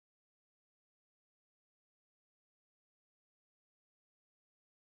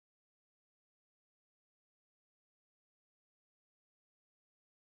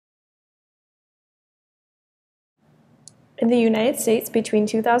In the United States, between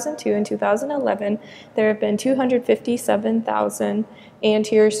 2002 and 2011, there have been 257,000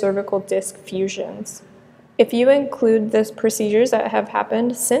 anterior cervical disc fusions. If you include the procedures that have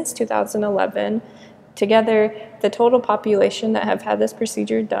happened since 2011, together, the total population that have had this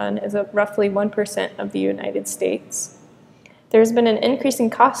procedure done is roughly 1% of the United States. There's been an increasing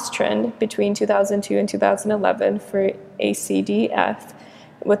cost trend between 2002 and 2011 for ACDF,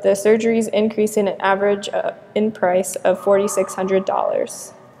 with the surgeries increasing an average in price of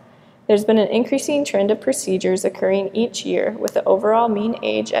 $4,600. There's been an increasing trend of procedures occurring each year, with the overall mean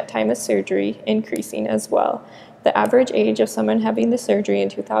age at time of surgery increasing as well. The average age of someone having the surgery in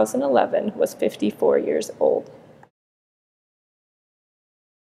 2011 was 54 years old.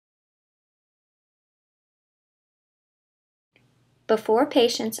 Before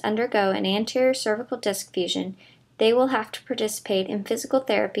patients undergo an anterior cervical disc fusion, they will have to participate in physical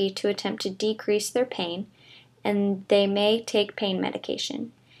therapy to attempt to decrease their pain, and they may take pain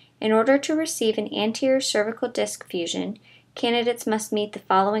medication. In order to receive an anterior cervical disc fusion, candidates must meet the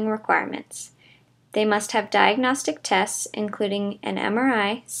following requirements. They must have diagnostic tests, including an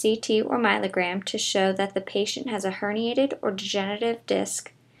MRI, CT, or myelogram, to show that the patient has a herniated or degenerative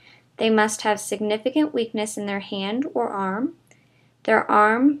disc. They must have significant weakness in their hand or arm. Their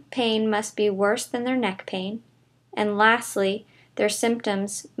arm pain must be worse than their neck pain. And lastly, their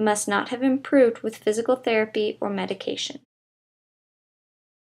symptoms must not have improved with physical therapy or medication.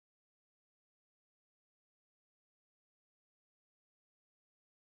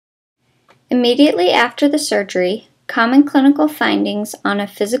 Immediately after the surgery, common clinical findings on a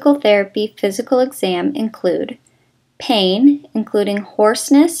physical therapy physical exam include pain, including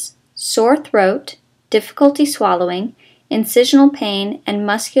hoarseness, sore throat, difficulty swallowing, incisional pain, and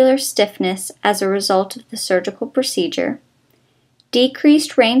muscular stiffness as a result of the surgical procedure,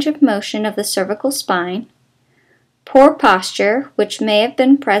 decreased range of motion of the cervical spine, poor posture, which may have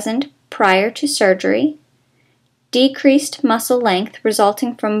been present prior to surgery, decreased muscle length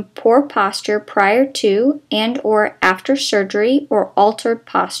resulting from poor posture prior to and/or after surgery or altered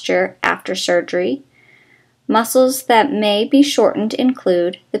posture after surgery. Muscles that may be shortened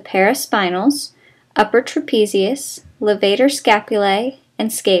include the paraspinals, upper trapezius, levator scapulae, and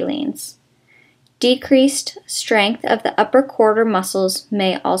scalenes. Decreased strength of the upper quarter muscles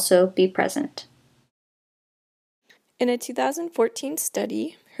may also be present. In a 2014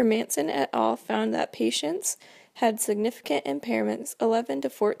 study, Hermansen et al. Found that patients had significant impairments 11 to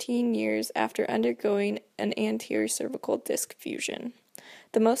 14 years after undergoing an anterior cervical disc fusion.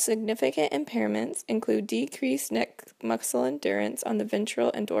 The most significant impairments include decreased neck muscle endurance on the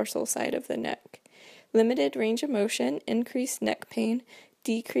ventral and dorsal side of the neck, limited range of motion, increased neck pain,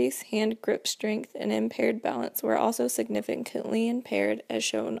 decreased hand grip strength, and impaired balance were also significantly impaired as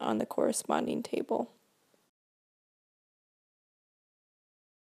shown on the corresponding table.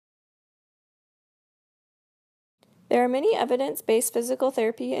 There are many evidence-based physical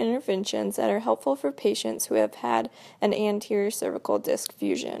therapy interventions that are helpful for patients who have had an anterior cervical disc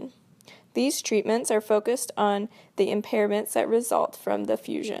fusion. These treatments are focused on the impairments that result from the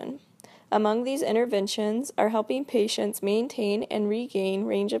fusion. Among these interventions are helping patients maintain and regain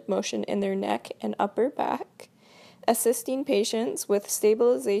range of motion in their neck and upper back, assisting patients with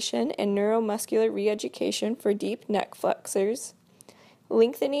stabilization and neuromuscular reeducation for deep neck flexors,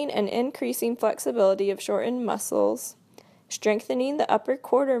 lengthening and increasing flexibility of shortened muscles, strengthening the upper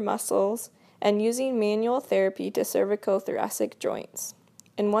quarter muscles, and using manual therapy to cervicothoracic joints.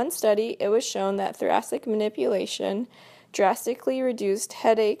 In one study, it was shown that thoracic manipulation drastically reduced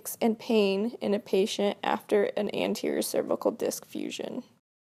headaches and pain in a patient after an anterior cervical disc fusion.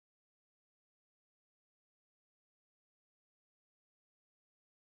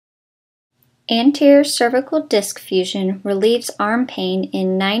 Anterior cervical disc fusion relieves arm pain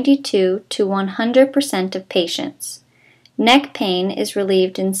in 92 to 100% of patients. Neck pain is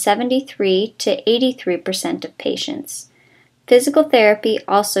relieved in 73 to 83% of patients. Physical therapy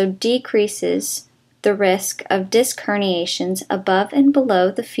also decreases the risk of disc herniations above and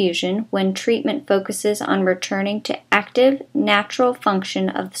below the fusion when treatment focuses on returning to active, natural function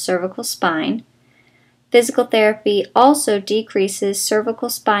of the cervical spine. Physical therapy also decreases cervical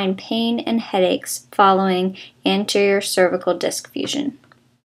spine pain and headaches following anterior cervical disc fusion.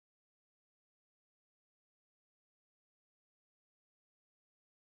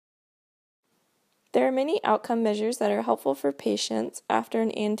 There are many outcome measures that are helpful for patients after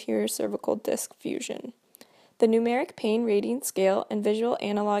an anterior cervical disc fusion. The numeric pain rating scale and visual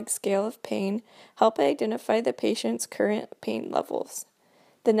analog scale of pain help identify the patient's current pain levels.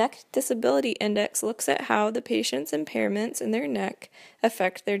 The Neck Disability Index looks at how the patient's impairments in their neck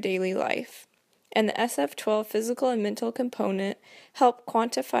affect their daily life. and the SF-12 physical and mental component help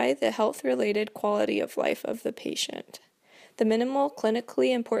quantify the health-related quality of life of the patient. The minimal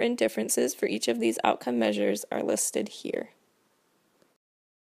clinically important differences for each of these outcome measures are listed here.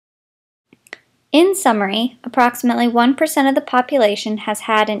 In summary, approximately 1% of the population has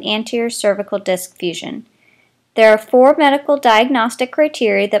had an anterior cervical disc fusion. There are 4 medical diagnostic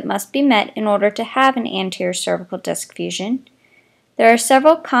criteria that must be met in order to have an anterior cervical disc fusion. There are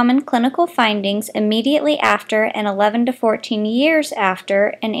several common clinical findings immediately after and 11 to 14 years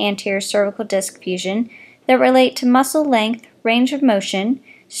after an anterior cervical disc fusion that relate to muscle length, range of motion,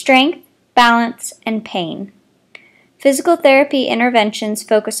 strength, balance, and pain. Physical therapy interventions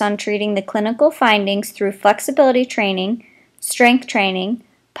focus on treating the clinical findings through flexibility training, strength training,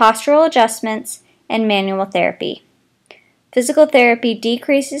 postural adjustments, and manual therapy. Physical therapy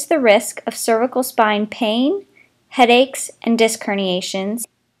decreases the risk of cervical spine pain, headaches, and disc herniations.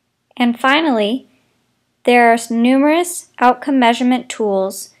 And finally, there are numerous outcome measurement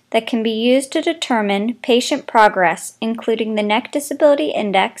tools that can be used to determine patient progress, including the Neck Disability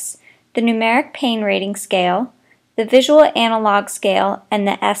Index, the Numeric Pain Rating Scale, the Visual Analog Scale, and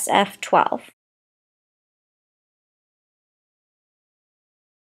the SF-12.